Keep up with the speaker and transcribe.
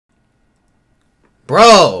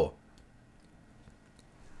Bro.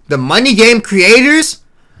 The money game creators?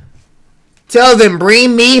 Tell them,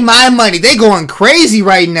 bring me my money. They going crazy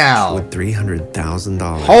right now. With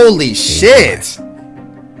 $300,000. Holy shit.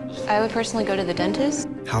 I would personally go to the dentist.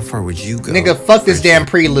 How far would you go? Nigga, fuck this damn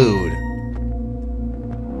prelude.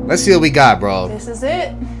 Let's see what we got, bro. This is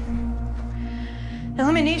it.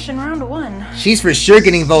 Elimination round 1. She's for sure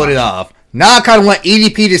getting voted off. Now I kind of want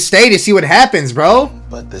EDP to stay to see what happens, bro.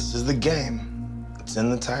 But this is the game. It's in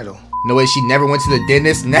the title. No way, she never went to the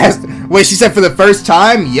dentist. Wait, she said for the first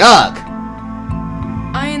time? Yuck.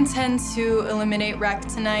 I intend to eliminate Wreck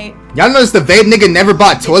tonight. Y'all notice the vape nigga never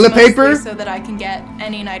bought toilet paper? So that I can get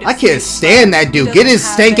any night of I can't sleep, stand that dude. Get his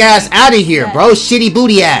stank ass out of here, bro. Shitty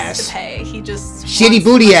booty ass. He just Shitty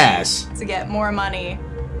booty ass. to get more money.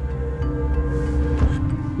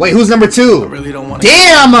 Wait, who's number 2? I really don't want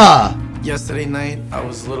Damn! Yesterday night, I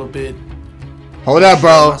was a little bit... Hold up,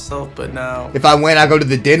 bro. Myself, but now, if I win, I go to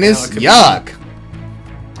the dentist? Yuck.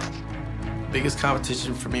 Biggest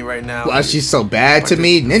competition for me right now. Why she's so bad to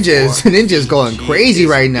me? Ninja's going crazy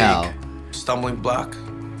right now. Stumbling block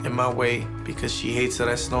in my way because she hates that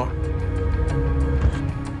I snore.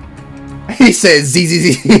 He said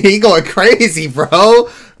ZZZ. He going crazy, bro.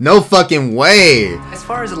 No fucking way. As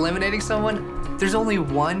far as eliminating someone, there's only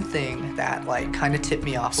one thing that like kind of tipped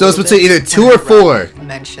me off. So it's between either 2 or 4.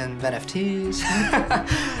 Mentioned NFTs.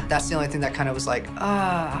 That's the only thing that kind of was like,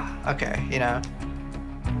 okay, you know.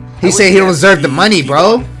 He said he don't deserve the money,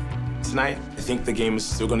 bro. Tonight, I think the game is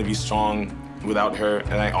still going to be strong without her,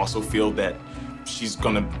 and I also feel that she's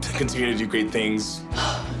going to continue to do great things.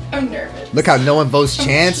 I'm nervous. Look how no one votes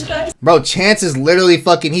Chance. Bro, Chance is literally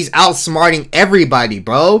fucking, he's outsmarting everybody,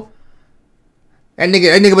 bro. That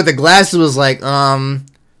nigga with the glasses was like,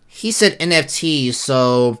 he said NFT,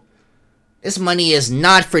 so this money is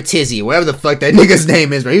not for Tizzy. Whatever the fuck that nigga's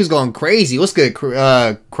name is, bro. He was going crazy. What's good,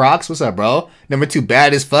 Crocs? What's up, bro? Number 2,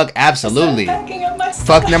 bad as fuck? Absolutely.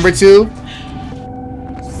 Fuck number 2.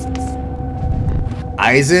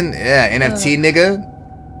 Eisen? Yeah, NFT nigga.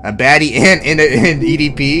 A baddie and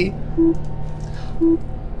EDP.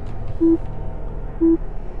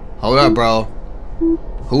 Hold up, bro.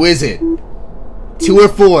 Who is it? 2 or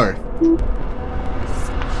 4?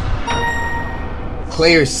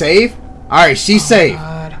 Player safe? Alright, she's safe.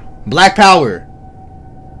 Black Power.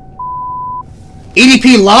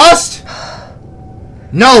 EDP lost?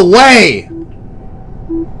 No way!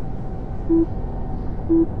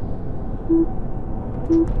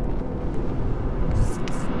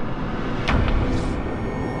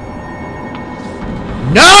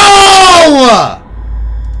 No!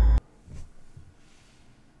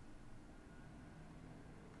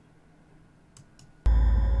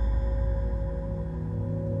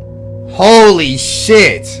 Holy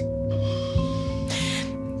shit.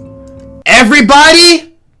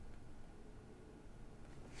 Everybody?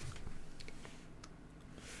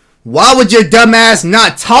 Why would your dumbass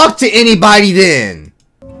not talk to anybody then?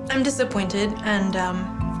 I'm disappointed, and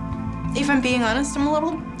if I'm being honest, I'm a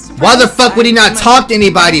little surprised. Why the fuck would he not talk to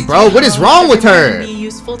anybody, bro? What is wrong with her?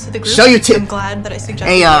 Show your titties. I'm glad that I suggested.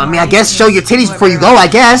 Hey, I guess show your titties before you go, I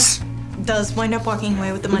guess. Does wind up walking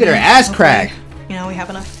away with the Look money. at her ass crack. You know, we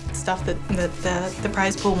have enough stuff that the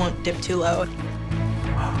prize pool won't dip too low.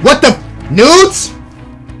 What the nudes?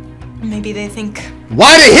 Maybe they think.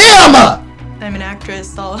 Why to him? I'm an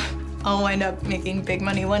actress. I'll wind up making big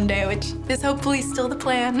money one day, which is hopefully still the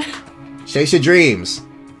plan. Chase your dreams.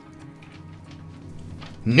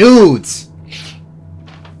 Nudes.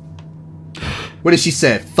 What did she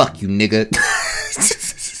say? Fuck you, nigga.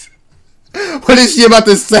 What is she about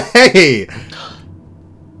to say?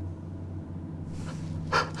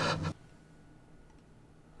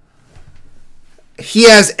 He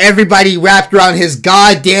has everybody wrapped around his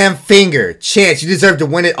goddamn finger. Chance, you deserve to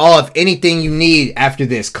win it all. If anything you need after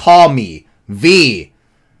this, call me. V.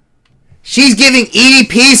 She's giving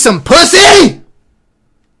EDP some pussy?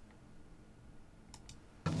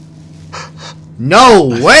 No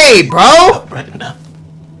way, bro.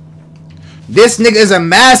 This nigga is a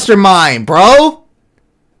mastermind, bro.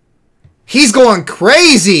 He's going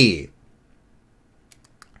crazy.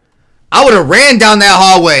 I would have ran down that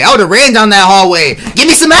hallway. Give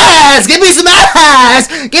me some ass. Give me some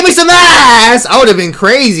ass. Give me some ass. I would have been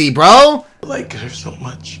crazy, bro. I like her so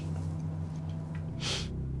much.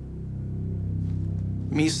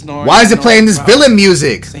 Me snoring. Why is it playing this villain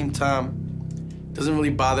music? Same time, doesn't really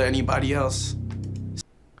bother anybody else.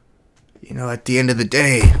 You know, at the end of the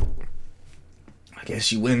day, I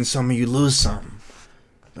guess you win some or you lose some.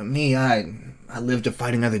 But me, I live to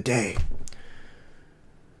fight another day.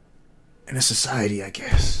 In a society, I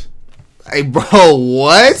guess. Hey, bro,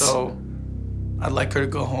 what? So, I'd like her to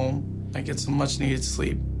go home and get some much needed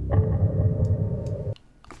sleep.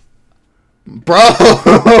 Bro,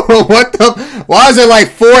 what the? Why is there like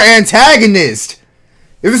 4 antagonists?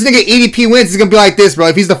 If this nigga EDP wins, it's gonna be like this, bro.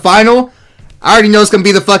 If he's the final, I already know it's gonna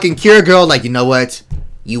be the fucking Cure girl. Like, you know what?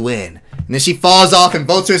 You win. And then she falls off and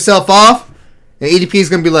votes herself off. And EDP is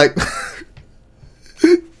gonna be like...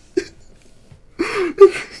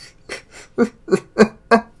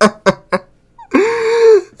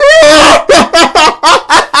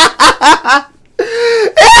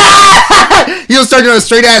 You'll start doing a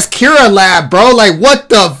straight ass Kira lab, bro. Like, what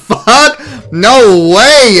the fuck? No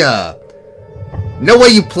way. No way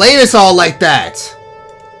you play this all like that.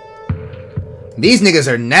 These niggas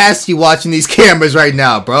are nasty watching these cameras right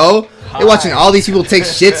now, bro. They're watching all these people take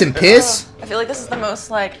shits and piss. I feel like this is the most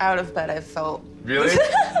like out of bed I've felt. Really?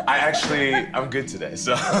 I'm good today,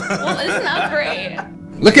 so. Well, isn't that great?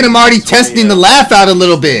 Look at him already testing the laugh out a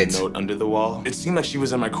little bit. Note under the wall. It seemed like she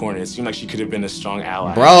was in my corner. It seemed like she could have been a strong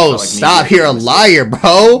ally. Bro, stop. You're a liar,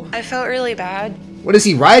 bro. I felt really bad. What is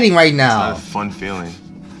he writing right now? It's not a fun feeling.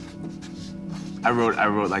 I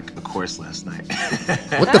wrote like a course last night.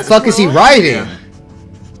 What the fuck is he writing?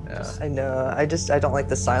 I know. I don't like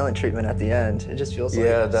the silent treatment at the end. It just feels like...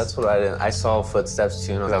 Yeah, that's what I didn't. I saw footsteps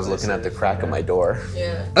too, because I was looking at the crack of my door.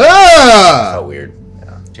 Yeah. Felt weird.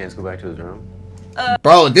 Yeah. Chance go back to his room.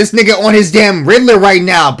 Bro, this nigga on his damn Riddler right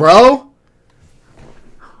now, bro.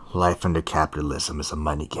 Life under capitalism is a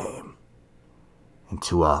money game. And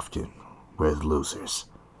too often, we're the losers.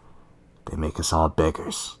 They make us all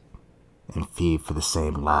beggars. And feed for the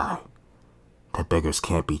same lie. That beggars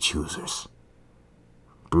can't be choosers.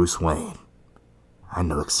 Bruce Wayne, I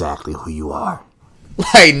know exactly who you are.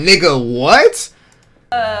 Like, nigga, what?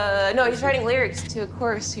 No, he's writing lyrics to a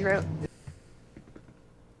chorus he wrote.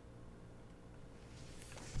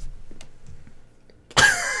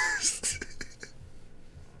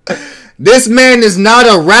 This man is not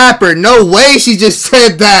a rapper. No way she just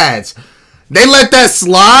said that. They let that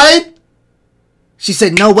slide? She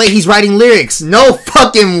said, no way he's writing lyrics. No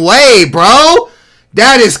fucking way, bro.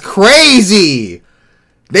 That is crazy.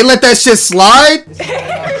 They let that shit slide?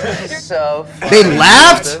 So funny. They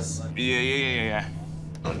laughed? Yeah.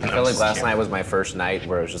 I felt like last night was my first night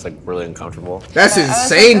where it was just like really uncomfortable. That's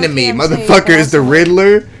insane to me. Motherfucker is the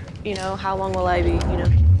Riddler. You know, how long will I be, you know?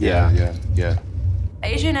 Yeah.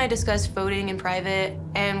 Asia and I discussed voting in private,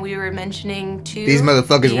 and we were mentioning too. These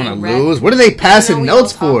motherfuckers want to lose? What are they passing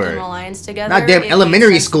notes for? Not damn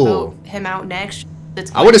elementary school. Him out next.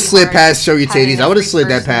 I would have slid past Show Your Titties. I would have slid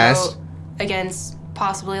that past. Against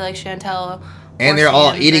possibly like Chantel. And they're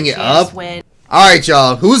all eating it up? Alright,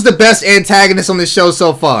 y'all. Who's the best antagonist on this show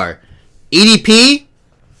so far? EDP?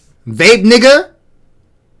 Vape nigga?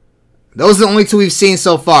 Those are the only 2 we've seen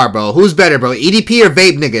so far, bro. Who's better, bro? EDP or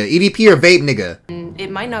vape nigga? EDP or vape nigga? It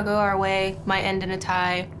might not go our way, might end in a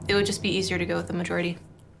tie. It would just be easier to go with the majority.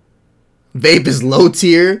 Vape is low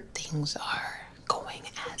tier. Things are going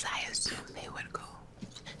as I assumed they would go.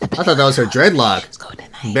 I thought that was her dreadlock.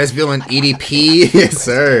 Best villain EDP? Yes,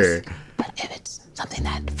 sir. But if it's something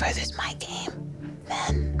that furthers my game,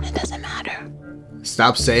 then it doesn't matter.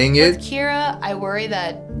 Stop saying it. With Kira, I worry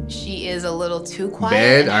that she is a little too quiet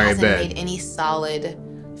Bed? and Alright, hasn't bed. made any solid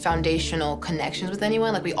foundational connections with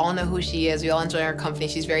anyone. Like, we all know who she is. We all enjoy her company.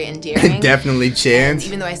 She's very endearing. Definitely Chance.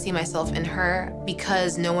 Even though I see myself in her,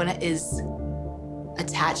 because no one is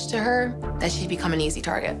attached to her, that she's become an easy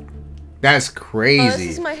target. That's Oh, crazy.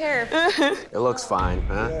 this is my hair. It looks fine,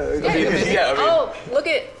 huh? Oh, look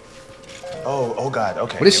at. Oh God,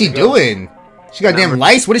 okay. What is she doing? She got damn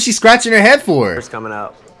lice? What is she scratching her head for? It's coming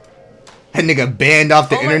out. That nigga banned off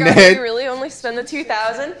the Oh my God, internet. you really only spend the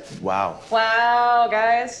 2,000? Wow. Wow,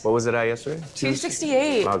 guys. What was it at yesterday?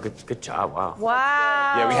 268. Wow, good job, wow.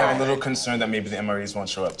 Wow. Yeah, we have a little concern that maybe the MREs won't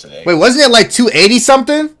show up today. Wait, wasn't it like 280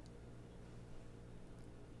 something?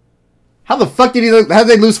 How the fuck did how did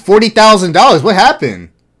they lose $40,000? What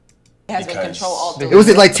happened? Has been control alt. It was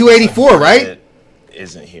at like 284, right? It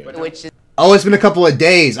isn't here. Which is Oh, it's been a couple of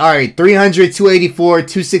days. All right, 300, 284,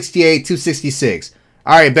 268, 266.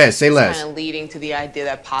 All right, bet. Say less. kind of leading to the idea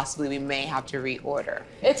that possibly we may have to reorder.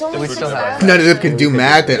 It's only We still have- None of them can do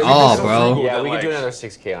math at all, bro. Yeah, we could do another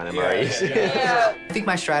 6K on MREs. I think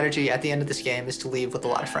my strategy at the end of this game is to leave with a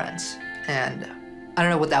lot of friends. And I don't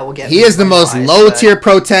know what that will get He me is the most friends-wise, low but- tier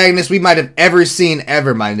protagonist we might have ever seen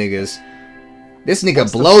ever, my niggas. This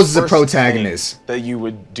nigga blows as a protagonist. That you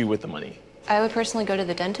would do with the money. I would personally go to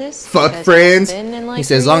the dentist. Fuck because friends. I've been in, like, He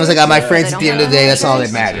said, as 3 long as I got my years, friends I at the don't end of the have day, that's all that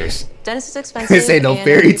insurance. matters. Dentist is expensive. This ain't no and I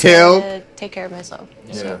fairy need to tale. Take care of myself.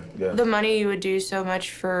 Yeah. The money you would do so much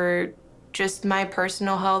for just my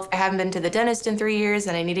personal health. I haven't been to the dentist in 3 years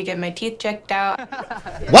and I need to get my teeth checked out.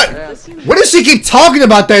 What? What does she keep talking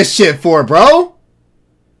about that shit for, bro?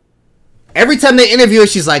 Every time they interview her,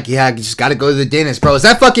 she's like, yeah, I just gotta go to the dentist, bro. Is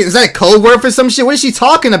that a code word for some shit? What is she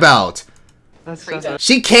talking about?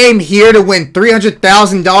 She came here to win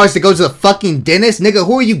 $300,000 to go to the fucking dentist? Nigga,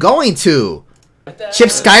 who are you going to? Chip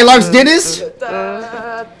Skylark's dentist?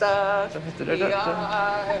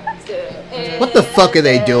 What the fuck are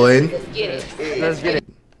they doing?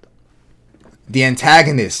 The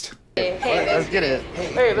antagonist. Let's get it.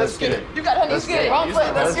 Hey, let's get it. You got honey, let's get it. Wrong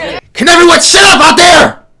foot, let's get it. Can everyone shut up out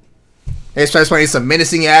there? They start playing some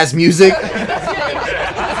menacing ass music.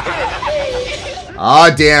 Aw,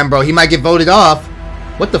 damn, bro. He might get voted off.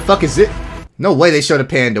 What the fuck is it? No way they showed a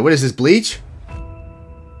panda. What is this, Bleach?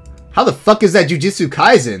 How the fuck is that Jujutsu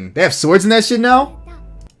Kaisen? They have swords in that shit now?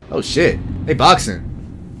 Oh shit. They boxing.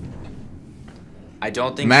 I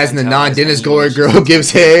don't think imagine the non-dentist goer girl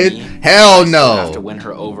gives head. Hell no. Have to win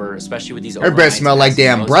her over, especially with these. Her breath smell like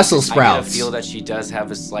damn Brussels sprouts. I feel that she does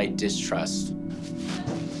have a slight distrust.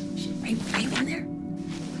 Are you in there?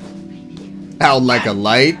 Out like a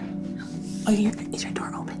light. Oh, is your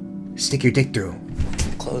door open? Stick your dick through.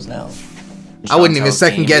 Close now. I wouldn't even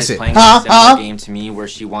second guess it. Playing a similar game to me, where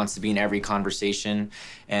she wants to be in every conversation,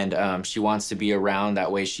 and she wants to be around.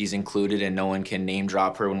 That way, she's included, and no one can name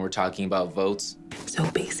drop her when we're talking about votes. So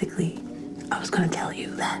basically, I was gonna tell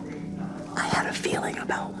you that I had a feeling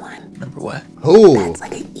about one. Remember what? Who? That's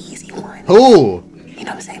like an easy one. Who? You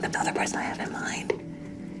know what I'm saying? But the other person I have in mind,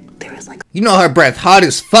 there was like. You know her breath hot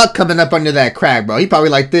as fuck coming up under that crack, bro. He probably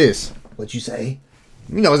like this. What'd you say?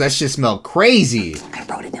 You know that shit smell crazy. I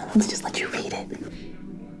wrote it down. Let's just let you read it.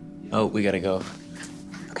 Oh, we gotta go.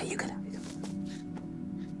 Okay, you could.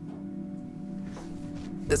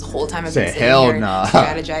 This whole time I've Say been sitting hell here nah.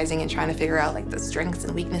 strategizing and trying to figure out like the strengths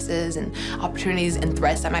and weaknesses and opportunities and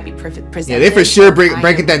threats that might be presented. Yeah, they for sure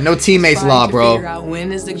breaking that no teammates law, bro.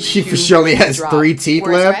 When is the She for sure only has 3 teeth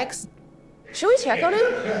left. Rex? Should we check on him?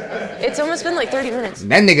 It's almost been like 30 minutes.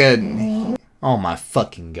 That nigga, oh my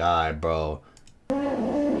fucking god, bro.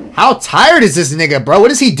 How tired is this nigga, bro? What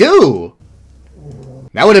does he do?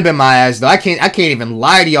 That would have been my ass, though. I can't even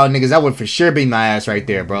lie to y'all niggas. That would for sure be my ass right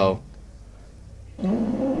there, bro.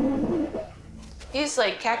 He's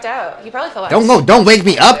like cacked out. He probably fell out. Don't wake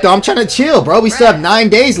me up, though. I'm trying to chill, bro. We still have 9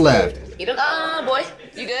 days left. You don't, boy,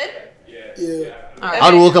 you good? Yeah. I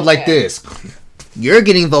would've woke up like this. You're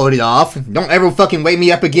getting voted off. Don't ever fucking wake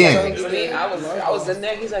me up again. I was in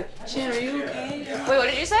there. He's like, Shan, are you okay? Wait, what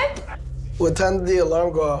did you say? What time did the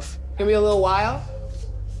alarm go off? Give me a little while.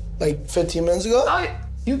 Like 15 minutes ago? Oh,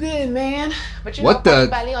 you good, man? But you What know,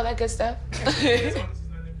 the- Bali, all that good stuff.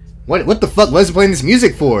 What the fuck was he playing this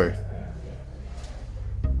music for?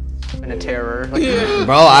 And a terror. Like,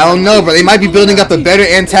 Bro, I don't know, bro. They might be building up a better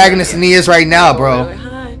antagonist than he is right now, bro.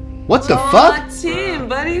 What the fuck? Team,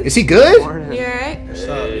 buddy. Is he good? You alright? What's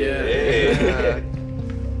up? Yeah.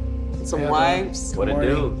 Some wipes. What it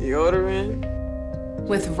do? Deodorant.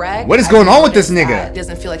 With Rex, What is I going on think with this that nigga? It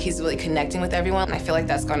doesn't feel like he's really connecting with everyone, and I feel like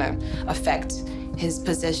that's gonna affect his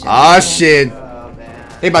position. Aw, shit.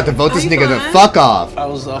 They about to vote this nigga the fuck off. I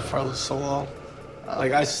was up for so long.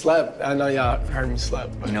 Like, I slept. I know y'all heard me sleep.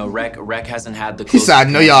 You know, Rec hasn't had the. He said, "I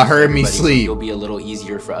know y'all heard me everybody, so sleep." It'll be a little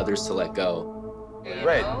easier for others to let go.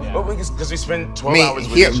 Right. Well, because we spend 12 I hours mean,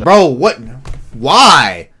 with here, each other. bro, what?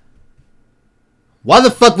 Why? Why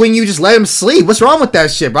the fuck wouldn't you just let him sleep? What's wrong with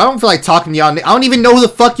that shit, bro? I don't feel like talking to y'all. I don't even know who the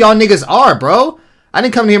fuck y'all niggas are, bro. I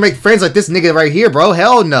didn't come here to make friends like this nigga right here, bro.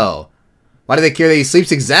 Hell no. Why do they care that he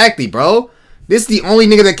sleeps? Exactly, bro. This is the only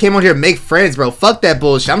nigga that came on here to make friends, bro. Fuck that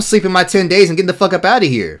bullshit. I'm sleeping my 10 days and getting the fuck up out of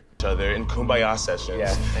here. Each other in kumbaya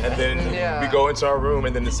sessions, and then we go into our room,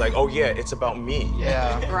 and then it's like, oh yeah, it's about me.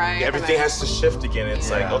 Yeah. Right. Everything has to shift again.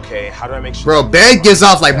 It's like, okay, how do I make sure? Bro, Ben gives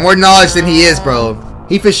off like more knowledge than he is, bro.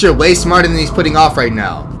 He for sure way smarter than he's putting off right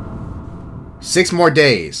now. 6 more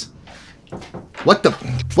days. What the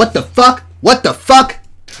fuck? What the fuck?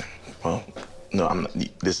 Well, no, I'm not.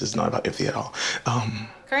 This is not about Iffy at all.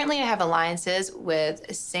 Currently, I have alliances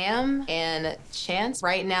with Sam and Chance.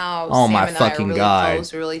 Right now, Oh Sam my and I are fucking really god.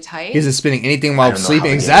 close, really tight. He isn't spinning anything I while don't know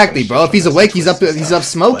sleeping. how Exactly, the bro. If he's awake, he's up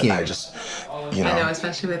smoking. But I just, you know. I know,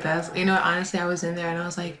 especially with us. You know, honestly, I was in there and I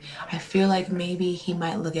was like, I feel like maybe he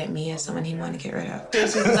might look at me as someone he want to get rid of.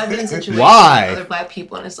 Because I've been in situations Why? with other black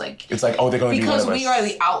people, and it's like, Oh, they're going to be one because of we us. are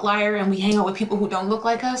the outlier and we hang out with people who don't look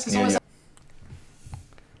like us. It's always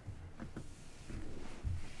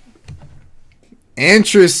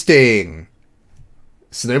Interesting.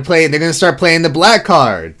 So they're gonna start playing the black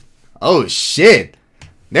card. Oh shit.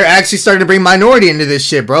 They're actually starting to bring minority into this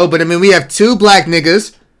shit, bro. But I mean, we have 2 black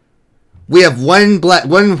niggas, We have one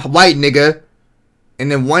white nigga, and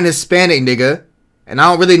then one Hispanic nigga, and I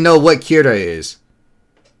don't really know what Kira is.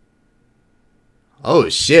 Oh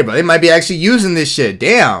shit, bro. They might be actually using this shit.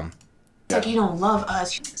 Damn. It's like, you don't love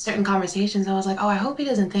us. Certain conversations, I was like, oh, I hope he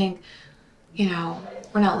doesn't think, you know,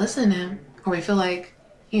 we're not listening to him, or we feel like,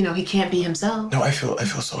 you know, he can't be himself. No, I feel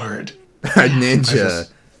so hurt. Ninja.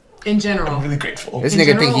 In general. I'm really grateful. This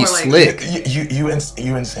nigga think he's slick.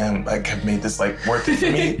 You and Sam like have made this like worth it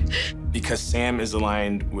for me. Because Sam is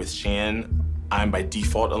aligned with Shan, I'm by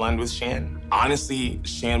default aligned with Shan. Honestly,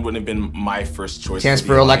 Shan wouldn't have been my first choice. Chance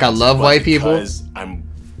for real, like I love white people. Because I'm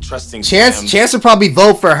trusting Chance would probably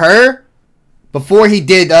vote for her before he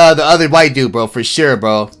did the other white dude, bro, for sure,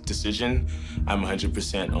 bro. Decision, I'm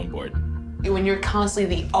 100% on board. When you're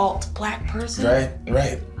constantly the alt black person,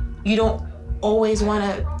 right, you don't always want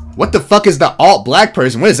to What the fuck is the alt black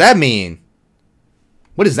person? What does that mean?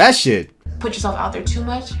 What is that shit? put yourself out there too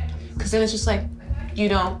much, because then it's just like, you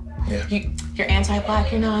don't, Yeah. you're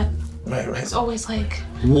anti-black, you're not. Right. It's always like,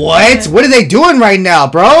 What? What are they doing right now,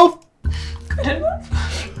 bro?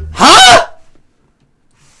 Huh?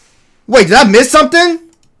 Wait, did I miss something?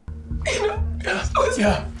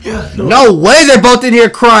 Yeah. No way they're both in here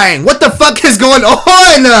crying. What the fuck is going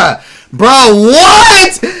on? Bro,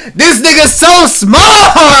 what? This nigga's so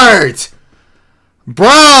smart.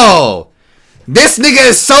 Bro. This nigga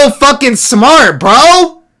is so fucking smart,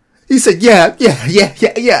 bro. He said, yeah.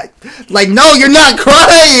 Like, no, you're not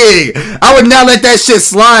crying. I would not let that shit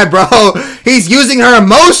slide, bro. He's using her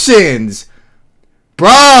emotions.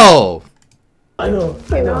 Bro. I know.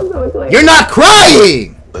 You're not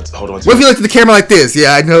crying. Let's hold on. What if you look at the camera like this?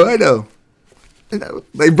 Yeah, I know.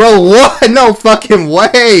 Like, bro, what? No fucking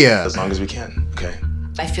way. As long as we can, okay?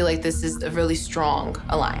 I feel like this is a really strong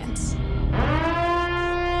alliance.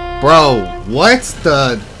 Bro, what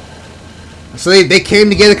the? So they came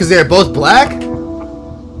together because they're both black?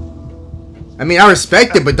 I mean, I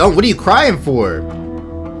respect it, but what are you crying for?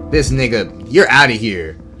 This nigga, you're out of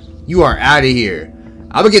here. You are out of here.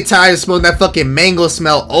 I would get tired of smelling that fucking mango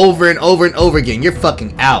smell over and over and over again. You're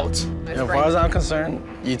fucking out. As far as I'm concerned,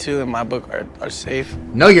 you two in my book are safe.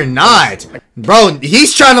 No, you're not. Bro,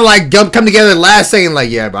 he's trying to like come together last saying like,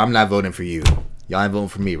 yeah, bro, I'm not voting for you. Y'all ain't voting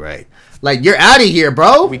for me, right? Like, you're out of here,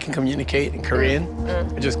 bro. We can communicate in Korean,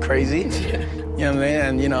 which is crazy. You know what I mean?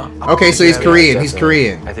 And you know. Okay, so he's Korean. He's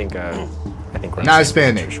Korean. I think we're not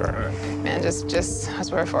Hispanic. For sure. man, just I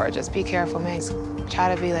swear for it, just be careful, man.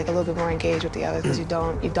 Try to be like a little bit more engaged with the others because you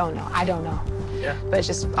don't know. I don't know. Yeah. But it's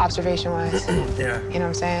just observation-wise. Yeah. You know what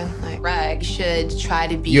I'm saying? Like, Right, you should try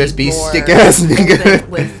to be USB more stick ass nigga. open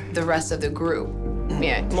with the rest of the group.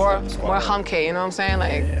 yeah, more humke. You know what I'm saying?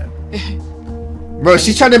 Like. Bro,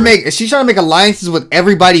 she's trying to make alliances with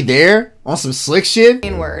everybody there on some slick shit.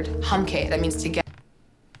 N-word, humke, that means together.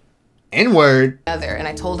 N-word. And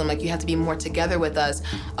I told him, like, you have to be more together with us,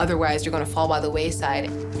 otherwise you're gonna fall by the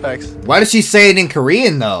wayside. Facts. Why did she say it in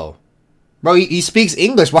Korean though? Bro, he speaks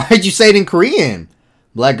English. Why did you say it in Korean?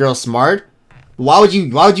 Black girl smart. Why would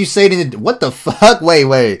you say it in what the fuck?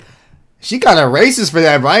 Wait. She kind of racist for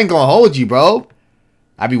that, bro. I ain't gonna hold you, bro.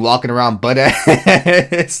 I be walking around butt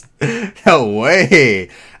ass. No way.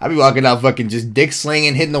 I be walking out fucking just dick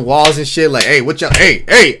slinging, hitting the walls and shit. Like, hey, what y'all? Hey,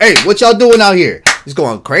 what y'all doing out here? It's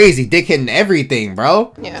going crazy, dick hitting everything,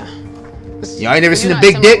 bro. Yeah. Y'all ain't never seen a not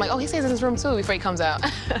big saying, dick? I'm like, oh, he stays in his room too before he comes out.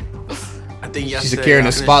 I think she's securing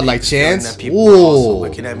the spot like Chance. that people were also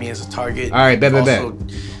looking at me as a target. All right, bet.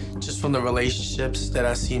 Just from the relationships that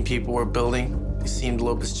I've seen people were building, they seemed a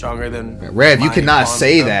little bit stronger than Rev, you mine cannot on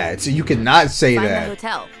say them. that. So you cannot say Find that. the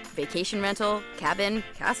hotel, vacation rental, cabin,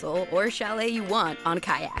 castle, or chalet you want on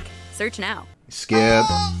Kayak. Search now. Skip.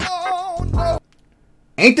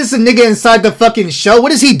 Ain't this a nigga inside the fucking show?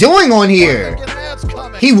 What is he doing on here?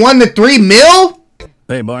 He won the 3 mil?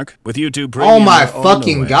 Hey, Mark, with YouTube Oh my Premium,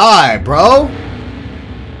 fucking god, bro.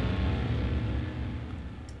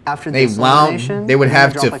 After They this wound. elimination, They would you're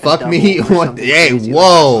have gonna to drop, like, fuck a me. double or On, something hey, crazy.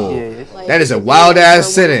 whoa. Yeah. That is a wild ass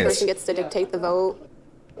sentence. Person gets to dictate the vote.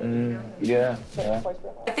 Yeah.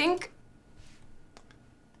 I think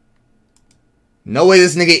No way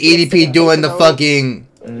this nigga EDP doing the fucking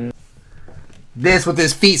this with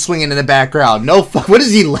his feet swinging in the background. No fuck. What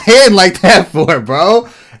is he laying like that for, bro?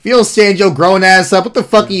 If you don't stand your grown ass up, what the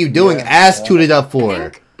fuck are you doing? Ass tooted up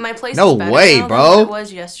for? my place No is better way, now bro. than what it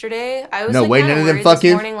was yesterday. I was No like, way, kinda none of them worried fucking-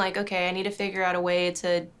 this morning, like, okay, I need to figure out a way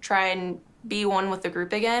to try and be one with the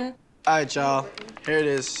group again. All right, y'all. Here it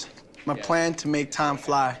is. My plan to make time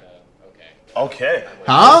fly. Okay.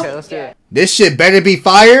 Huh? Okay, let's do it. This shit better be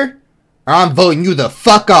fire, or I'm voting you the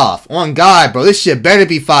fuck off. On God, bro. This shit better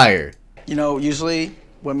be fire. You know, usually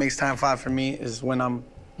what makes time fly for me is when I'm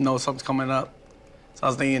know something's coming up. So I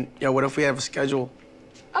was thinking, yo, what if we have a schedule?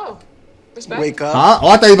 Oh, respect. Wake up. Huh? Oh,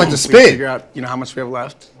 I thought you were about to we spit. figure out, how much we have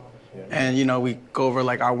left. And, we go over,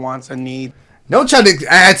 like, our wants and needs. Don't try to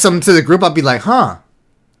add something to the group. I'll be like, huh?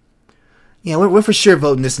 Yeah, we're for sure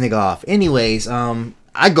voting this nigga off. Anyways,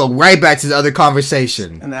 I go right back to the other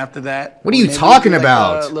conversation. And after that, what are you maybe talking do, like,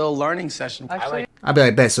 about? A little learning session. I'll be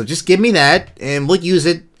like, bet. So just give me that, and we'll use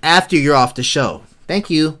it after you're off the show. Thank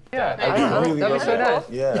you. Yeah, that'd be so nice.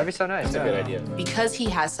 Yeah, that'd be so nice. That's a good idea. Because he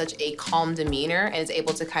has such a calm demeanor and is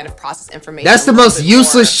able to kind of process information. That's the most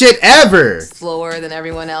useless shit ever. Slower than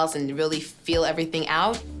everyone else and really feel everything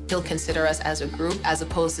out. He'll consider us as a group as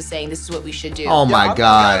opposed to saying this is what we should do. Oh my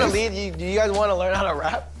God. Do you guys want to learn how to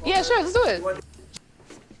rap? Yeah, sure, let's do it.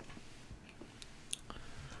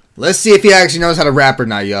 Let's see if he actually knows how to rap or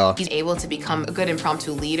not, y'all. He's able to become a good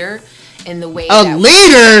impromptu leader in the way A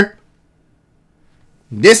leader?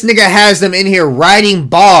 This nigga has them in here writing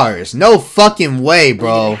bars. No fucking way,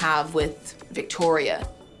 bro. we didn't have with Victoria.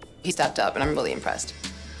 He stepped up and I'm really impressed.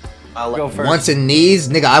 I'll go first. Wants and needs?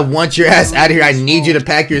 Nigga, I want your ass out of here. I need you to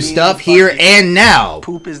pack your stuff here and now.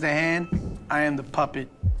 Poop is the hand. I am the puppet.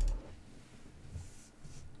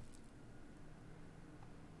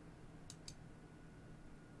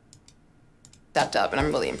 Stepped up and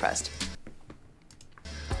I'm really impressed.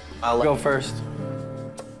 I'll go first.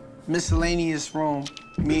 Miscellaneous room.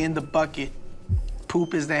 Me in the bucket.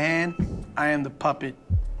 Poop is the hand. I am the puppet.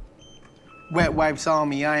 Wet wipes on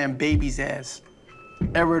me. I am baby's ass.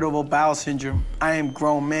 Irritable bowel syndrome. I am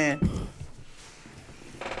grown man.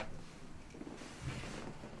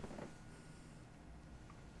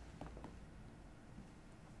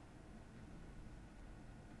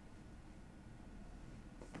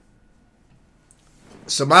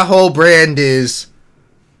 So my whole brand is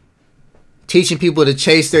teaching people to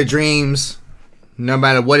chase their dreams no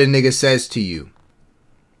matter what a nigga says to you.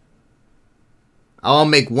 I'll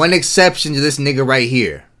make one exception to this nigga right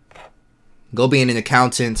here. Go being an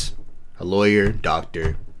accountant, a lawyer,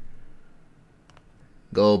 doctor.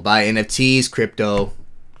 Go buy NFTs, crypto,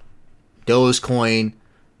 Dogecoin,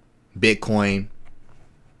 Bitcoin.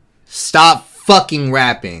 Stop fucking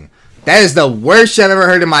rapping. That is the worst shit I've ever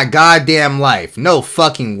heard in my goddamn life. No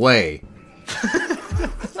fucking way.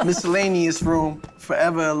 Miscellaneous room.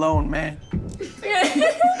 Forever alone, man.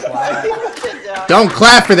 Don't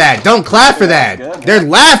clap for that. Don't clap for that. They're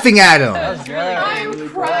laughing at him. I'm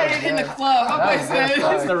crying in the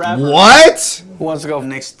club. What? Who wants to go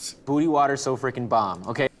next? Booty water so freaking bomb,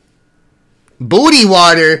 okay? Booty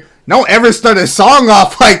water? Don't ever start a song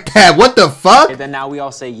off like that. What the fuck? Okay, then now we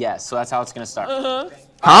all say yes, so that's how it's gonna start. Huh?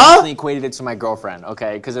 I actually equated it to my girlfriend,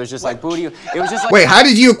 okay? Because it was just like booty. It was just like. Wait, how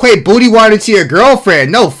did you equate booty water to your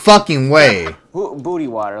girlfriend? No fucking way. Booty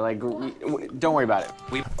water, like, don't worry about it.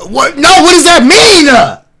 What? No, what does that mean?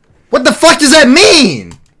 What the fuck does that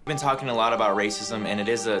mean? We've been talking a lot about racism, and it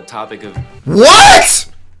is a topic of. What?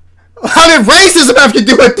 How did racism have to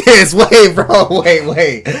do with this? Wait, bro,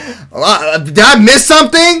 wait. Did I miss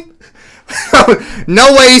something?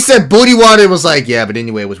 No way he said booty water was like, yeah, but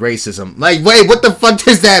anyway, it was racism. Like, wait, what the fuck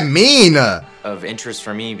does that mean? Of interest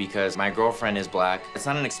for me because my girlfriend is black. It's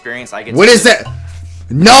not an experience I get. What is that?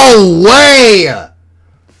 No way!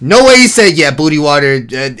 No way he said, yeah, booty water,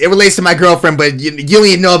 it relates to my girlfriend, but you don't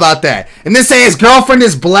even know about that. And then say his girlfriend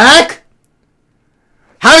is black?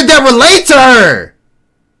 How did that relate to her?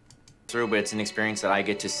 Through, but it's an experience that I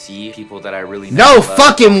get to see people that I really know. No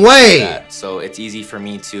fucking way! So it's easy for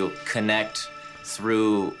me to connect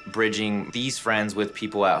through bridging these friends with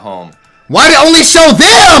people at home. Why did it only show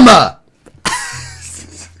them?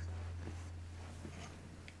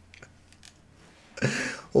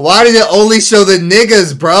 Why did it only show the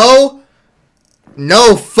niggas, bro?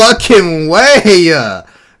 No fucking way.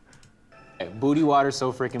 Booty water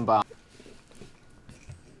so freaking bomb.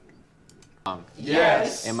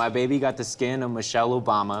 Yes. And my baby got the skin of Michelle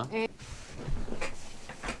Obama.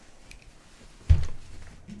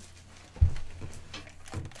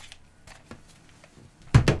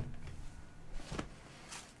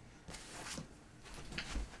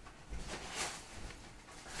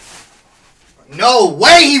 No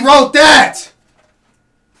way he wrote that!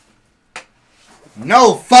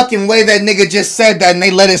 No fucking way that nigga just said that and they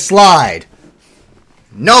let it slide.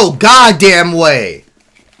 No goddamn way.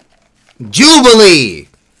 Jubilee!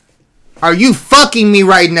 Are you fucking me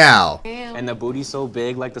right now? And the booty so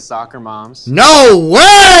big like the soccer moms. No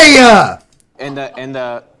way! And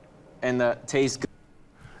the taste good.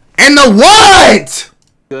 And the what?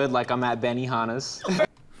 Good like I'm at Benihana's.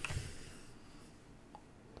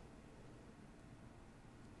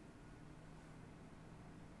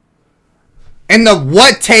 And the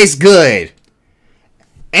what tastes good?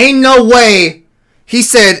 Ain't no way. He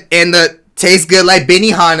said, and the tastes good like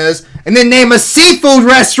Benihana's, and then name a seafood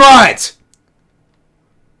restaurant.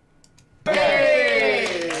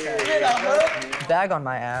 Bag on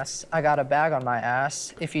my ass. I got a bag on my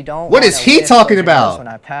ass. If you don't. What is he talking about? When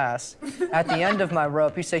I pass. At the end of my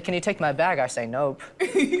rope, you say, "Can you take my bag?" I say, "Nope."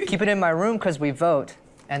 Keep it in my room because we vote,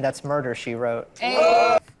 and that's murder. She wrote.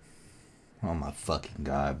 Oh my fucking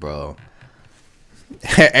god, bro!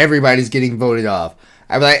 Everybody's getting voted off.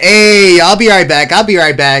 I'd be like, "Hey, I'll be right back. I'll be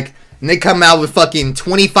right back." And they come out with fucking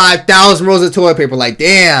 25,000 rolls of toilet paper. Like,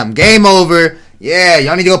 damn, game over. Yeah,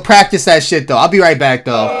 y'all need to go practice that shit though. I'll be right back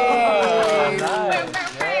though.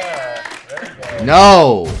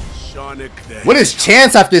 No. What does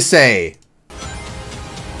Chance have to say?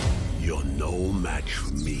 You're no match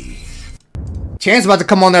for me. Chance about to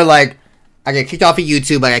come on there like, I got kicked off of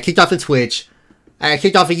YouTube, I got kicked off of Twitch, I got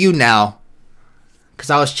kicked off of you now. Cause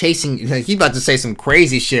I was chasing, he's about to say some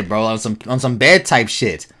crazy shit, bro, on some bed type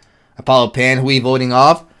shit. Apollo Pan, who he voting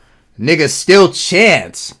off? Niggas still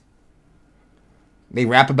Chance. They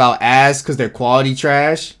rap about ass cause they're quality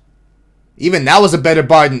trash. Even that was a better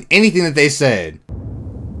bar than anything that they said.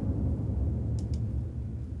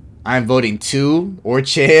 I'm voting 2 or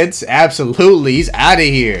Chance. Absolutely. He's out of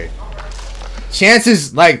here. Chance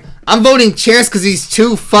is like, I'm voting Chance because he's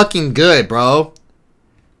too fucking good, bro.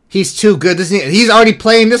 He's too good. This nigga, he's already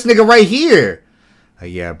playing this nigga right here.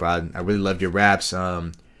 Yeah, bro. I really love your raps.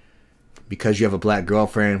 Because you have a black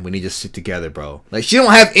girlfriend, we need to sit together, bro. Like, she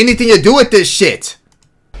don't have anything to do with this shit.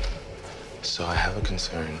 So I have a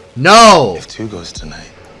concern. No! If 2 goes tonight,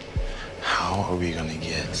 how are we gonna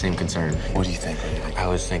get? Same concern. What do you think? I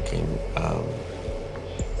was thinking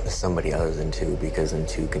somebody other than 2, because then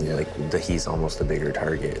 2 can he's almost a bigger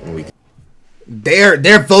target, and we.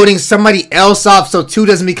 They're voting somebody else off so 2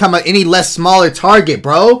 doesn't become any less smaller target,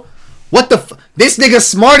 bro. What the f? This nigga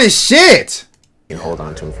smart as shit. You can hold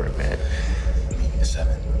on to him for a bit.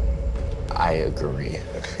 7. I agree.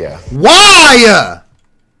 Okay. Yeah. Why?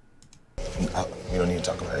 We don't need to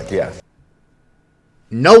talk about it. Yeah.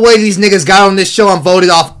 No way these niggas got on this show and voted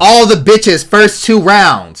off all the bitches first 2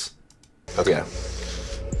 rounds. Okay.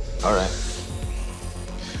 Alright.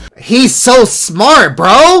 He's so smart,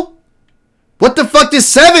 bro. What the fuck does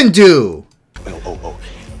 7 do? Oh.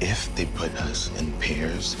 If they put us in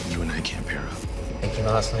pairs, you and I can't pair up. Thinking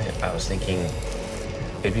last night, I was thinking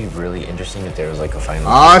it'd be really interesting if there was like a final.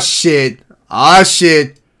 Aw shit. Aw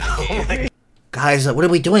shit. Guys, what are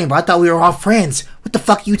we doing, bro? I thought we were all friends. What the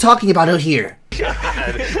fuck are you talking about out here? God.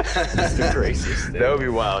 That's the craziest thing. That would be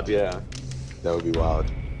wild, yeah. That would be wild.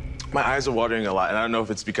 My eyes are watering a lot, and I don't know if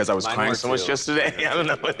it's because I was crying so much yesterday. I don't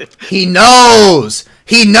know what it is. He knows!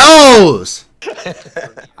 He knows!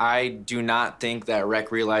 I do not think that Rec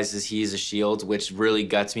realizes he's a shield, which really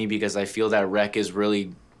guts me because I feel that Rec is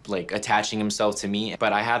really like attaching himself to me.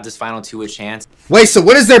 But I have this final 2 with Chance. Wait, so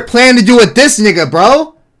what is their plan to do with this nigga,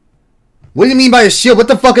 bro? What do you mean by a shield? What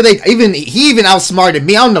the fuck are they? He even outsmarted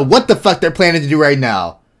me. I don't know what the fuck they're planning to do right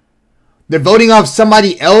now. They're voting off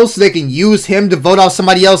somebody else so they can use him to vote off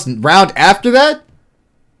somebody else round after that?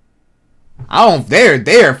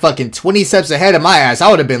 They're fucking 20 steps ahead of my ass. I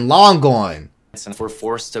would have been long gone. And if we're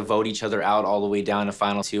forced to vote each other out all the way down to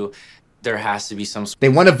final 2, there has to be some. They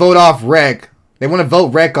want to vote off Rec. They want to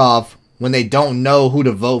vote Rec off when they don't know who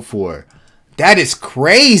to vote for. That is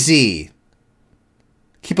crazy.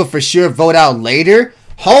 Keep a for sure vote out later?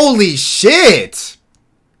 Holy shit!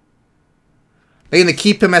 They're gonna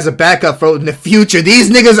keep him as a backup for in the future.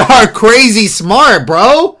 These niggas are crazy smart,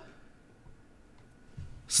 bro!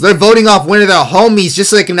 So they're voting off one of their homies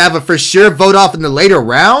just so they can have a for sure vote off in the later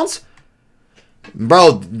rounds?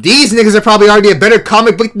 Bro, these niggas are probably already a better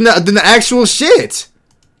comic book than the actual shit.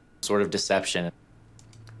 Sort of deception.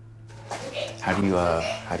 How do you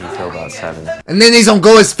feel about 7? And then he's gonna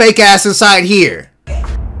go his fake ass inside here.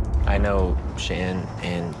 I know Shan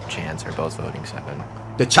and Chance are both voting 7.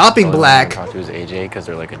 The chopping black. Talk to is AJ because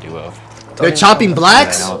they're like a duo. They're chopping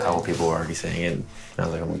blacks. I know a couple people were already saying it. I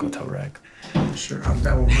was like, I'm gonna go tell Rec. Sure, I'm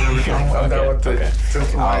down with I'm down with the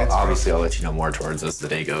Obviously, I'll let you know more towards as the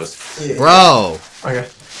day goes. Yeah. Bro. Okay.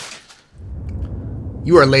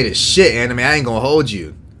 You are late as shit, Anime. I ain't gonna hold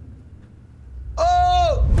you.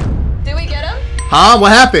 Oh! Did we get him? Huh?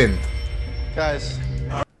 What happened? Guys.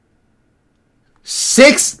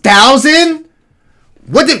 6,000?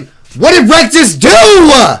 What did Rec just do?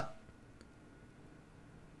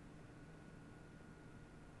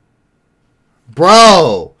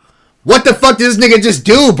 Bro, what the fuck did this nigga just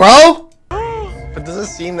do, bro? It doesn't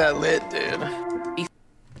seem that lit, dude.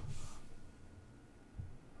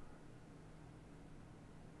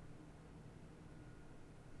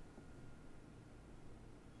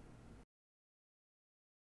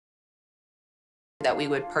 that we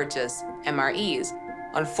would purchase MREs.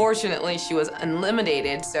 Unfortunately, she was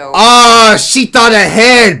eliminated, so... Oh, she thought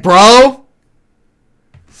ahead, bro.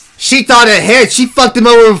 She thought ahead. She fucked him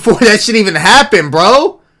over before that shit even happened,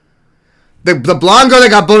 bro. The blonde girl that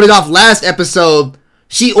got voted off last episode,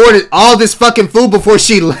 she ordered all this fucking food before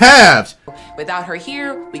she left. Without her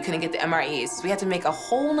here, we couldn't get the MREs. So we had to make a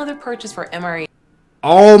whole nother purchase for MREs.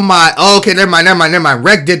 Oh my, okay, never mind.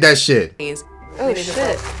 Rec did that shit. Oh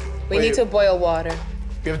shit. We need to boil water.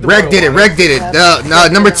 Rec did it. No,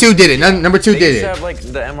 number 2 did it. Number 2 did it. Have, like,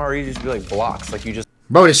 the MREs used to be like blocks, like you just...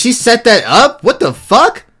 Bro, did she set that up? What the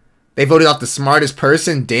fuck? They voted off the smartest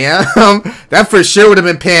person? Damn. That for sure would have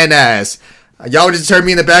been pan ass. Y'all would just heard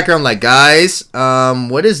me in the background like, guys,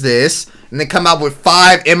 what is this? And then come out with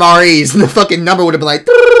 5 MREs and the fucking number would have been like,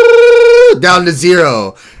 down to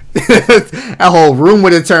 0. That whole room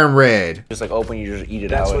would have turned red. Just like open, you just eat it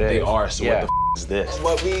That's out. what they are, so what the is this?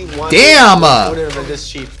 What we wanted Damn! would have been this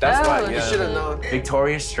cheap. That's why you should have known.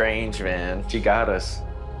 Victoria's Strange, man. She got us.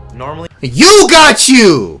 Normally... You got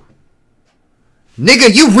you!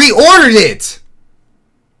 Nigga, you reordered it!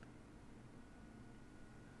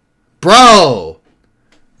 Bro!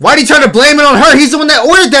 Why'd he try to blame it on her? He's the one that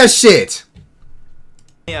ordered that shit!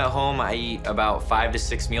 At home, I eat about 5 to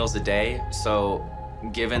 6 meals a day, so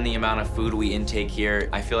given the amount of food we intake here,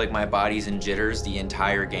 I feel like my body's in jitters the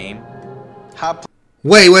entire game.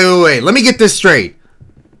 Wait. Let me get this straight.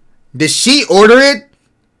 Did she order it?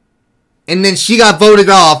 And then she got voted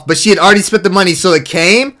off, but she had already spent the money, so it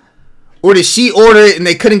came? Or did she order it and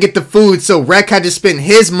they couldn't get the food, so Rec had to spend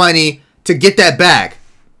his money to get that back?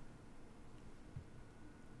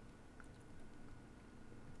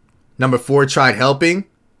 Number 4 tried helping.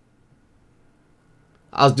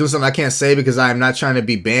 I was doing something I can't say because I am not trying to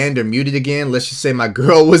be banned or muted again. Let's just say my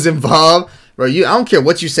girl was involved. Bro, I don't care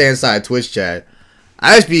what you say inside Twitch chat.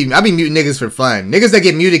 I be muting niggas for fun. Niggas that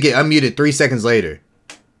get muted get unmuted 3 seconds later.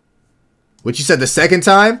 What you said the second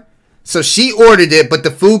time? So she ordered it, but the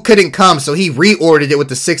food couldn't come, so he reordered it with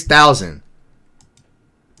the 6,000.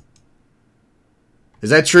 Is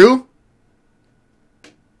that true?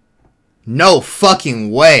 No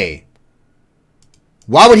fucking way.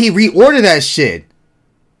 Why would he reorder that shit?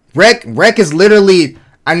 Rec is literally...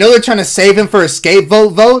 I know they're trying to save him for a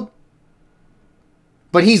scapegoat vote.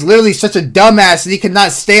 But he's literally such a dumbass that he could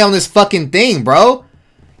not stay on this fucking thing, bro.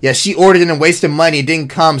 Yeah, she ordered it and wasted money. It didn't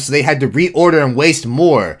come, so they had to reorder and waste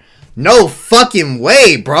more. No fucking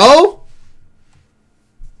way, bro.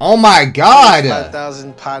 Oh my god.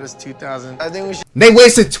 5,000, pot is 2,000. I think we should... They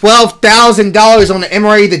wasted $12,000 on the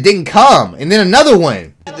MRE that didn't come. And then another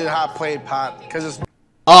one. did hot plate pot, because it's...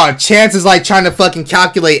 Oh, Chance is like trying to fucking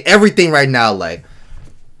calculate everything right now. Like,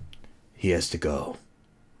 he has to go.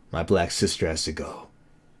 My black sister has to go.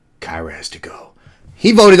 Kyra has to go.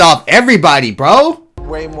 He voted off everybody, bro.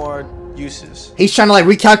 Way more uses. He's trying to like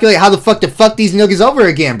recalculate how the fuck to fuck these niggas over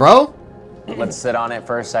again, bro. Let's sit on it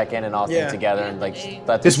for a second and all think together and like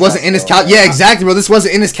let this wasn't in his yeah, exactly, bro. This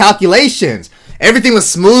wasn't in his calculations. Everything was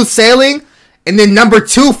smooth sailing, and then number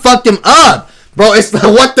 2 fucked him up, bro. It's the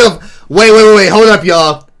what the wait, hold up,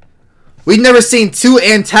 y'all. We've never seen 2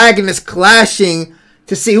 antagonists clashing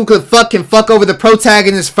to see who could fuck over the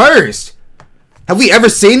protagonist first. Have we ever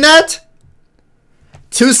seen that?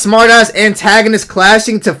 2 smartass antagonists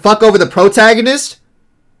clashing to fuck over the protagonist?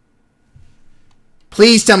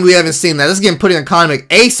 Please tell me we haven't seen that. Let's get put in a comment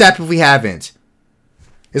ASAP if we haven't.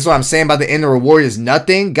 This is what I'm saying about the end. The reward is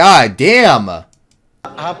nothing. God damn.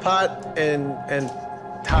 Hot pot and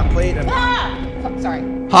hot plate. And Sorry.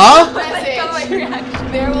 Huh?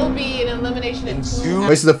 There will be an elimination in 2.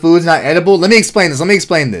 Wait, so the food's not edible? Let me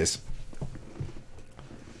explain this.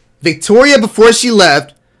 Victoria, before she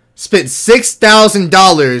left, spent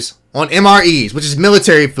 $6,000 on MREs, which is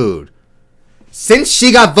military food. Since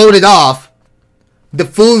she got voted off, the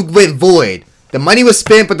food went void. The money was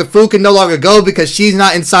spent, but the food can no longer go because she's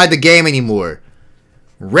not inside the game anymore.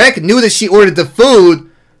 Rec knew that she ordered the food,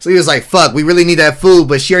 so he was like, fuck, we really need that food,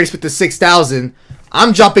 but she already spent the $6,000.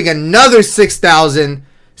 I'm dropping another $6,000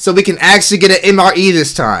 so we can actually get an MRE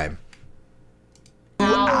this time. 2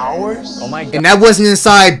 hours? Oh my god. And that wasn't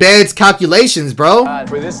inside Bed's calculations, bro.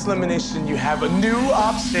 For this elimination, you have a new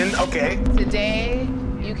option. Okay. Today,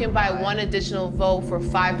 you can buy 1 additional vote for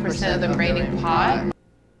 5% of the remaining pot.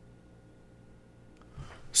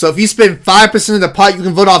 So if you spend 5% of the pot, you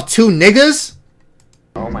can vote off 2 niggas?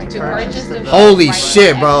 Oh my To god. purchase the vote, Holy write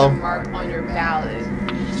shit, an bro. extra mark on your ballot.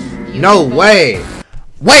 No way.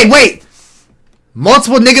 Wait.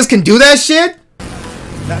 Multiple niggas can do that shit?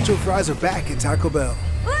 Nacho fries are back at Taco Bell.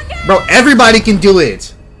 Bro, everybody can do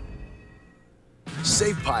it.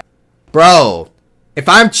 Save pie. Bro, if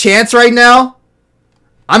I'm Chance right now,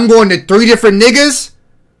 I'm going to 3 different niggas.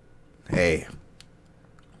 Hey,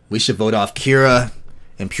 we should vote off Kira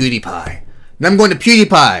and PewDiePie. And I'm going to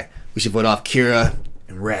PewDiePie. We should vote off Kira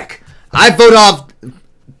and Rec. I vote off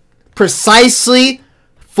precisely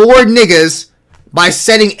 4 niggas by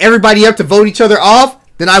setting everybody up to vote each other off.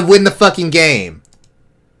 Then I win the fucking game.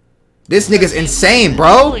 This nigga's insane,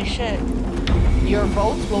 bro. Holy shit. Your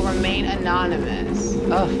votes will remain anonymous.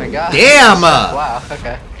 Oh my god. Damn! Wow,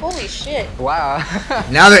 okay. Holy shit. Wow.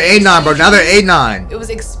 Now they're A9, bro. Now they're A9. It was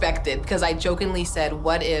expected because I jokingly said,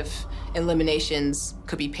 what if eliminations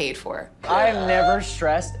could be paid for? I'm never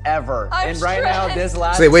stressed ever. I'm right now, this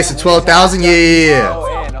last. So they wasted 12,000?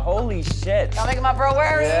 Yeah. Holy shit. Y'all making my bro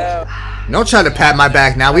worry. Yeah. Don't try to pat my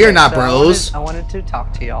back now. We are not bros. I wanted to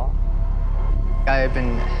talk to y'all. I've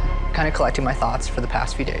been kind of collecting my thoughts for the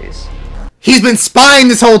past few days. He's been spying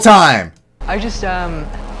this whole time. I just,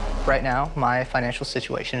 right now, my financial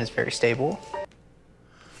situation is very stable.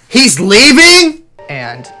 He's leaving?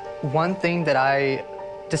 And one thing that I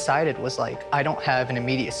decided was, like, I don't have an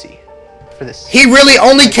immediacy for this. He really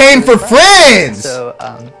only came for friends! So,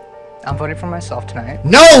 I'm voting for myself tonight.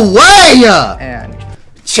 No way! And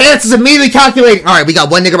chances immediately calculating. Alright, we got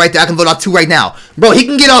 1 nigga right there. I can vote off 2 right now. Bro, he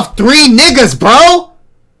can get off 3 niggas, bro!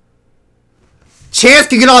 Chance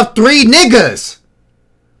can get off 3 niggas.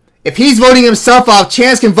 If he's voting himself off,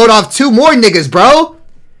 Chance can vote off 2 more niggas, bro.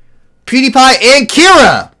 PewDiePie and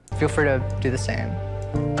Kira. Feel free to do the same.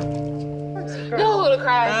 No, to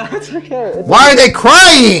cry. It's okay. Why are they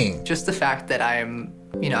crying? Just the fact that I'm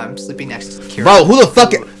sleeping next to Kira. Bro, who the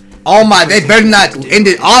fuck? Oh my, they better not end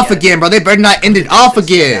it off again, bro. They better not end it off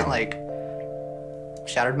again. That, like,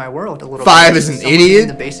 shattered my world a little 5 bit. is an Someone idiot. doing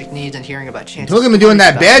the basic needs and hearing about chances. Look at him doing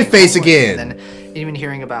that bad face again. And then even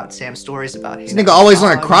hearing about Sam's stories about This nigga always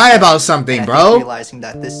want to cry about something, bro. Realizing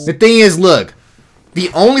that this. The thing is, look, the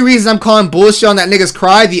only reason I'm calling bullshit on that nigga's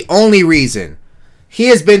cry, the only reason, he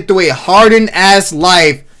has been through a hardened ass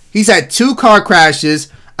life. He's had 2 car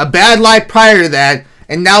crashes, a bad life prior to that,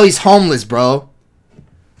 and now he's homeless, bro.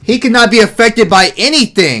 He could not be affected by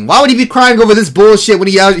anything. Why would he be crying over this bullshit when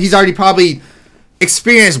he's already probably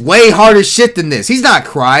experienced way harder shit than this? He's not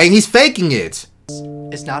crying. He's faking it.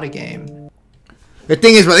 It's not a game. The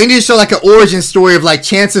thing is, bro, they need to show like an origin story of like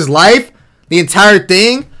Chance's life, the entire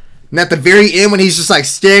thing. And at the very end, when he's just like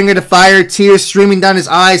staring at the fire, tears streaming down his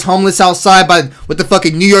eyes, homeless outside with the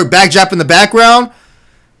fucking New York backdrop in the background,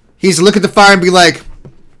 he's look at the fire and be like,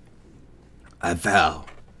 I vow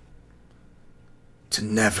to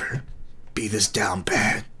never be this down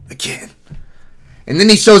bad again. And then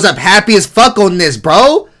he shows up happy as fuck on this,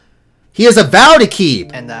 bro. He has a vow to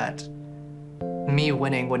keep. And that me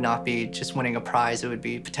winning would not be just winning a prize. It would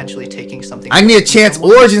be potentially taking something. I need a Chance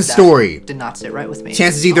origin story. Did not sit right with me.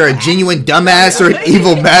 Chance is either a genuine dumbass or an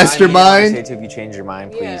evil mastermind. If you change your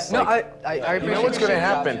mind, please. No, like, I You know what's gonna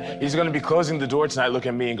happen? He's gonna be closing the door tonight, look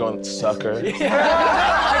at me and going, sucker.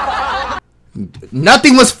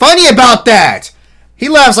 Nothing was funny about that. He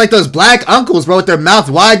laughs like those black uncles, bro, with their mouth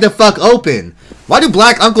wide the fuck open. Why do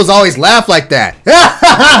black uncles always laugh like that?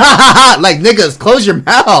 Like, niggas, close your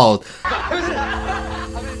mouth.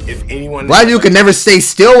 If anyone Black dude can never stay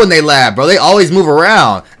still when they laugh, bro. They always move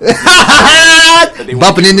around.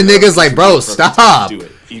 Bumping into niggas like, bro, stop. do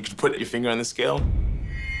it. You can put your finger on the scale.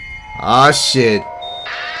 Aw, shit.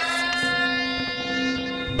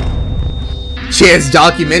 Chance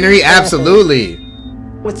documentary? Absolutely.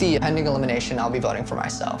 With the pending elimination, I'll be voting for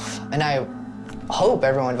myself. And I hope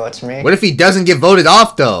everyone votes for me. What if he doesn't get voted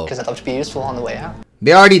off, though? Because I'd love to be useful on the way out.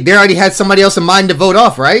 They already had somebody else in mind to vote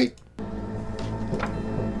off, right?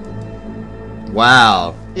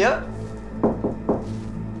 Wow. Yep.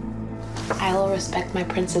 I will respect my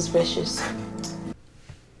prince's wishes.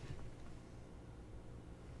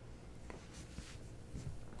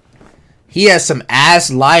 He has some ass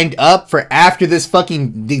lined up for after this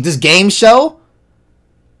game show?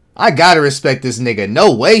 I gotta respect this nigga.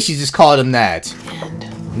 No way she just called him that.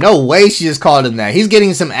 No way she just called him that. He's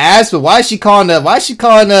getting some ass, but why is she calling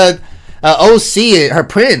OC her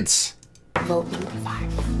prince? Vote number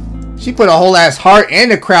 5. She put a whole ass heart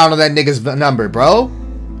and a crown on that nigga's number, bro.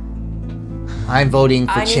 I'm voting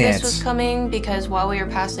for I knew Chance. this was coming because while we were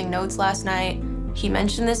passing notes last night, he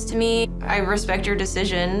mentioned this to me. I respect your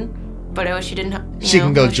decision, but I wish you didn't. She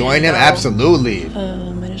can go join him? Absolutely.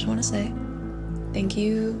 I just want to say thank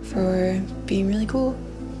you for being really cool,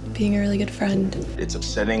 being a really good friend. It's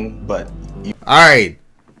upsetting, but you Alright.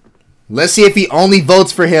 Let's see if he only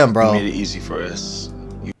votes for him, bro. made it easy for us.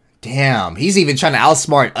 Damn, he's even trying to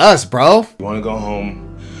outsmart us, bro. You want to go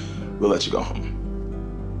home, we'll let you go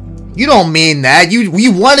home. You don't mean that.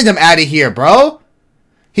 You wanted him out of here, bro.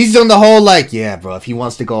 He's doing the whole like, yeah, bro, if he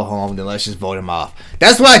wants to go home, then let's just vote him off.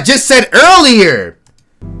 That's what I just said earlier.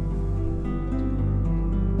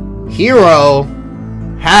 Hero?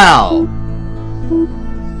 How?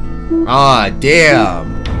 Aw,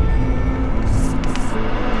 damn.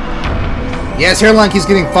 Yes, hairline keeps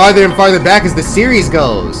getting farther and farther back as the series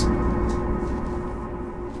goes.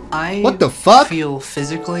 What the fuck? Feel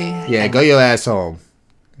physically. Yeah, go your ass home.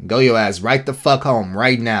 Go your ass right the fuck home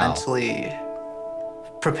right now. Mentally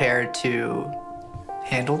prepared to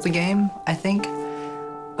handle the game, I think.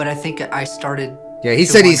 But I think I started. Yeah, he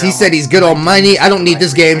said he's good on money. I don't need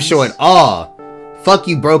this game show at all. Fuck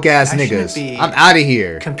you, broke ass niggas. I'm out of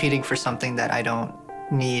here. Competing for something that I don't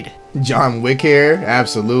need. John Wick here,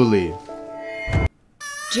 absolutely.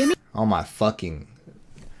 Jimmy. Oh my fucking.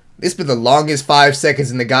 This been the longest 5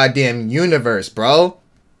 seconds in the goddamn universe, bro.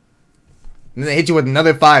 And then they hit you with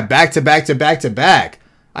another 5 back to back to back to back.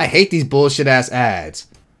 I hate these bullshit ass ads.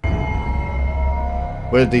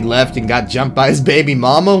 Where they left and got jumped by his baby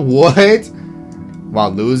mama? What?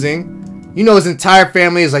 While losing? You know his entire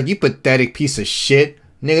family is like, you pathetic piece of shit.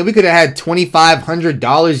 Nigga, we could have had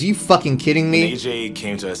 $2,500. You fucking kidding me? When AJ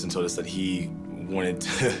came to us and told us that he wanted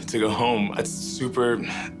to go home, it's super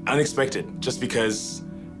unexpected. Just because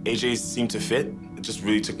AJ seemed to fit, it just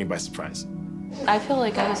really took me by surprise. I feel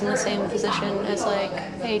like I was in the same position as like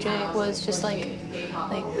AJ was, just like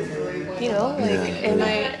you know, like am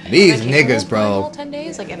I These niggas, bro. 10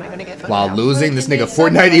 days? Like, am I gonna get while losing, this nigga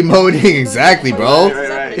Fortnite emoting. Exactly, bro.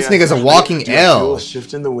 This nigga's a walking L.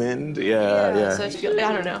 Shift in the wind. Yeah. So I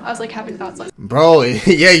don't know. I was like having thoughts like, bro,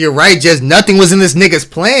 yeah, you're right. Just nothing was in this nigga's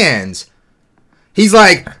plans. He's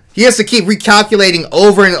like, he has to keep recalculating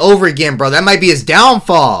over and over again, bro. That might be his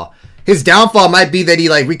downfall. His downfall might be that he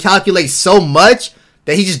like recalculates so much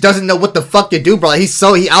that he just doesn't know what the fuck to do, bro. Like, he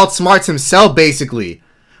outsmarts himself basically.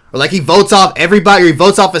 Or like he votes off everybody, or he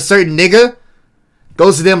votes off a certain nigga.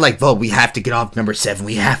 Goes to them like, vote, we have to get off number 7.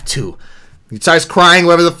 We have to. He starts crying,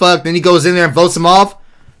 whatever the fuck. Then he goes in there and votes him off.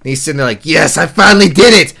 And he's sitting there like, yes, I finally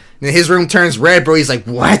did it. And then his room turns red, bro. He's like,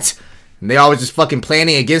 what? And they always just fucking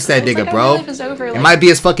planning against that nigga, bro. It might be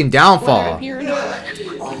his fucking downfall.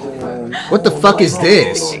 What the fuck is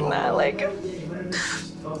this?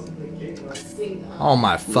 Oh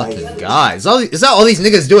my fucking god. Is that all these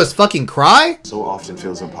niggas do is fucking cry? So often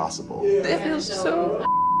feels impossible. it feels so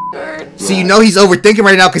hard. So you know he's overthinking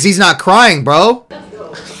right now because he's not crying, bro.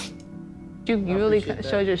 You really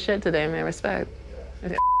showed your shit today, man. Respect.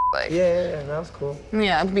 Like, yeah, that was cool.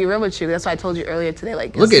 Yeah, I'll be real with you. That's why I told you earlier today.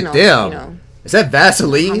 Like, look at them. You know, is that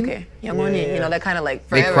Vaseline? Okay, you know that kind of like.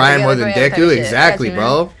 They cry more than Deku, exactly,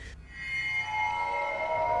 bro.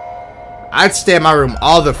 I'd stay in my room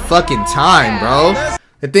all the fucking time, bro.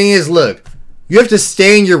 The thing is, look, you have to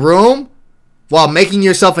stay in your room while making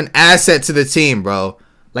yourself an asset to the team, bro.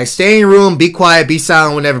 Like, stay in your room, be quiet, be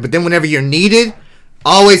silent, whatever. But then whenever you're needed,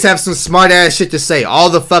 always have some smart ass shit to say all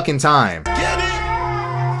the fucking time.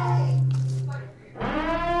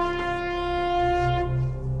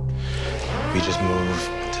 We just moved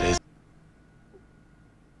today's.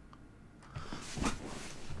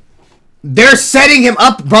 They're setting him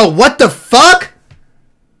up, bro. What the fuck?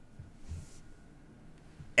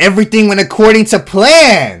 Everything went according to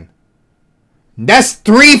plan. That's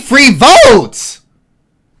 3 free votes.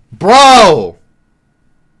 Bro.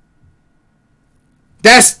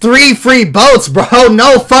 That's 3 free votes, bro.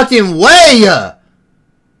 No fucking way.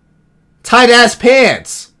 Tight ass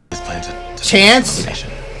pants. Chance?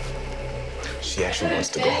 She actually wants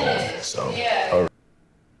to go home, so.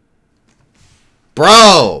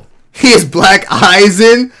 Bro. He is Black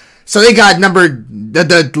Eisen. So they got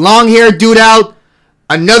the long hair dude out.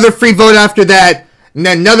 Another free vote after that. And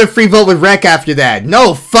then another free vote with Rec after that.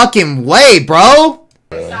 No fucking way, bro.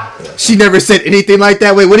 She never said anything like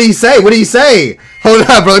that. Wait, what did he say? What did he say? Hold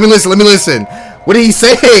up, bro. Let me listen. What did he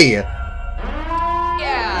say?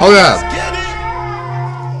 Yeah. Hold up.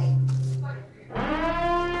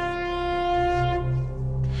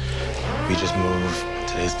 We just moved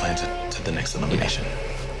today's plan to the next elimination.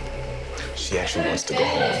 She actually wants to go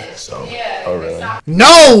home, so. Oh, really?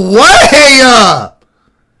 No way!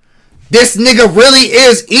 This nigga really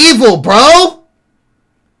is evil, bro!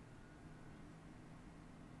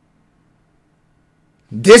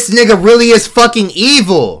 This nigga really is fucking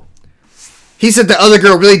evil. He said the other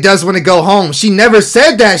girl really does want to go home. She never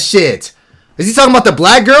said that shit. Is he talking about the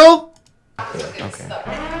black girl? Yeah,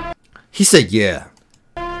 okay. He said yeah.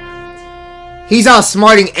 He's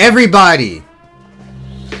outsmarting everybody.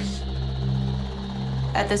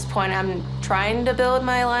 At this point, I'm trying to build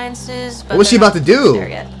my alliances, but what's she about to do? There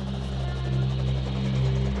yet.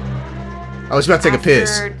 Oh, she's about to take a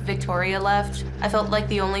piss. After Victoria left, I felt like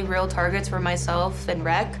the only real targets were myself and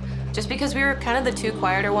Rec, just because we were kind of the two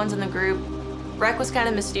quieter ones in the group. Rec was kind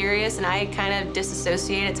of mysterious, and I kind of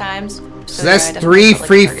disassociate at times. So that's 3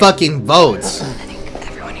 free fucking votes. I think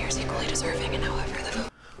everyone here is equally deserving, and however the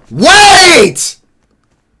vote. Wait!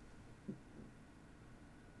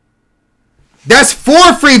 That's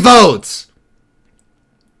 4 free votes.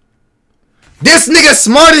 This nigga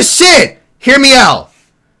smart as shit. Hear me out.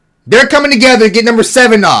 They're coming together to get number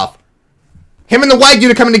 7 off. Him and the white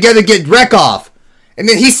dude are coming together to get Rec off. And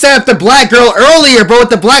then he set up the black girl earlier, bro,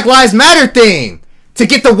 with the Black Lives Matter thing. To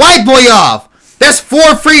get the white boy off. That's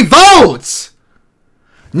 4 free votes.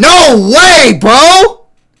 No way, bro.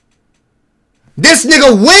 This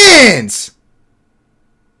nigga wins.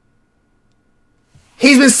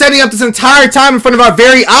 He's been setting up this entire time in front of our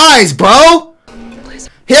very eyes, bro.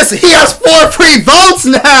 He has 4 free votes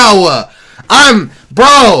now.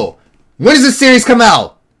 Bro, when does this series come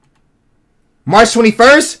out? March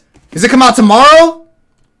 21st? Does it come out tomorrow?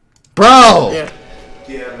 Bro.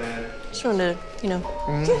 Yeah, man. Just wanted to, you know.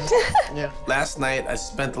 Yeah. Last night, I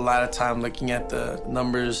spent a lot of time looking at the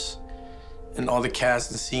numbers and all the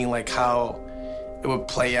cast and seeing like how it would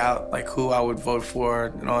play out, like who I would vote for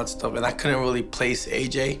and all that stuff. And I couldn't really place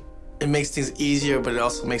AJ. It makes things easier, but it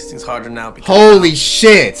also makes things harder now. Because holy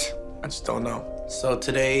shit. I just don't know. So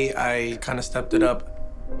today, I kind of stepped it up.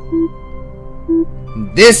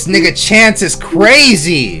 This nigga Chance is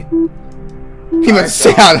crazy. He must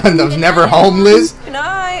say I was never homeless. Good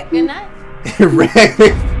night. Good night.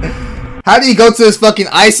 How did he go to this fucking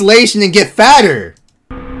isolation and get fatter?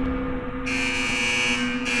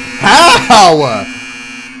 How?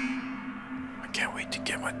 I can't wait to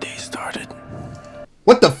get my day started.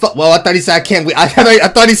 What the fuck? Well, I thought he said I can't wait. I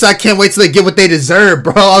thought he said I can't wait till they get what they deserve,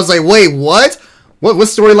 bro. I was like, wait, what? What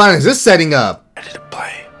storyline is this setting up? Ready to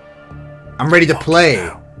play. I'm ready to play.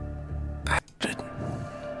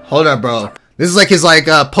 Hold up, bro. This is like his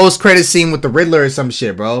post-credit scene with the Riddler or some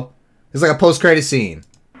shit, bro. It's like a post-credit scene.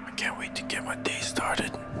 I can't wait to get my day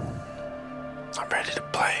started. I'm ready to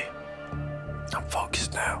play. I'm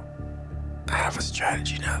focused now. I have a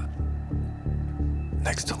strategy now.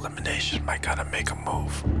 Next elimination, I gotta make a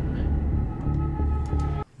move.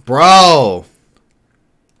 Bro.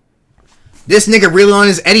 This nigga really on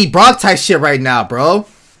his Eddie Brock type shit right now, bro.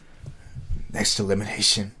 Next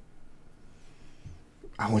elimination,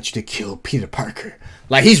 I want you to kill Peter Parker.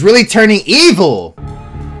 Like, he's really turning evil.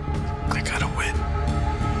 I gotta win.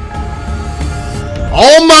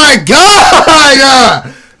 Oh my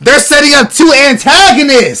god! They're setting up 2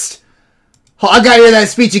 antagonists. Oh, I gotta hear that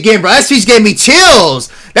speech again, bro. That speech gave me chills.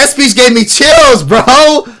 That speech gave me chills,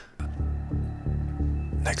 bro.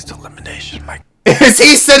 Next elimination, Mike. Is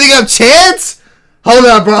he setting up Chance? Hold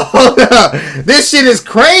up, bro. Hold up. This shit is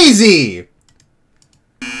crazy.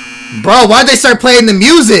 Bro, why'd they start playing the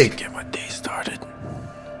music? Get my day started.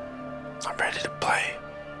 I'm ready to play.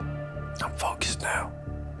 I'm focused now.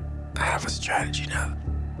 I have a strategy now.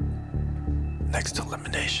 Next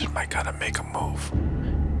elimination, I gotta make a move.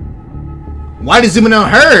 Why did zoom in on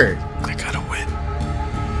her? I gotta win.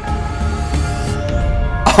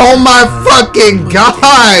 Oh my fucking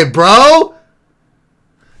god, bro.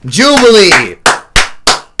 Jubilee.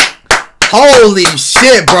 Holy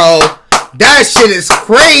shit, bro. That shit is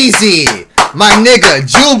crazy. My nigga,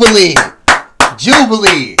 Jubilee.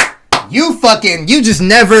 Jubilee.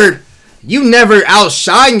 You never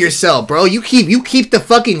outshine yourself, bro. You keep the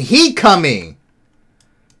fucking heat coming.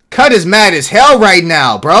 Cut is mad as hell right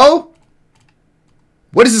now, bro.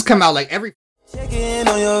 What does this come out like every... Checking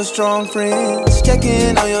on your strong friends.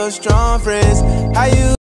 Checking on your strong friends. How you...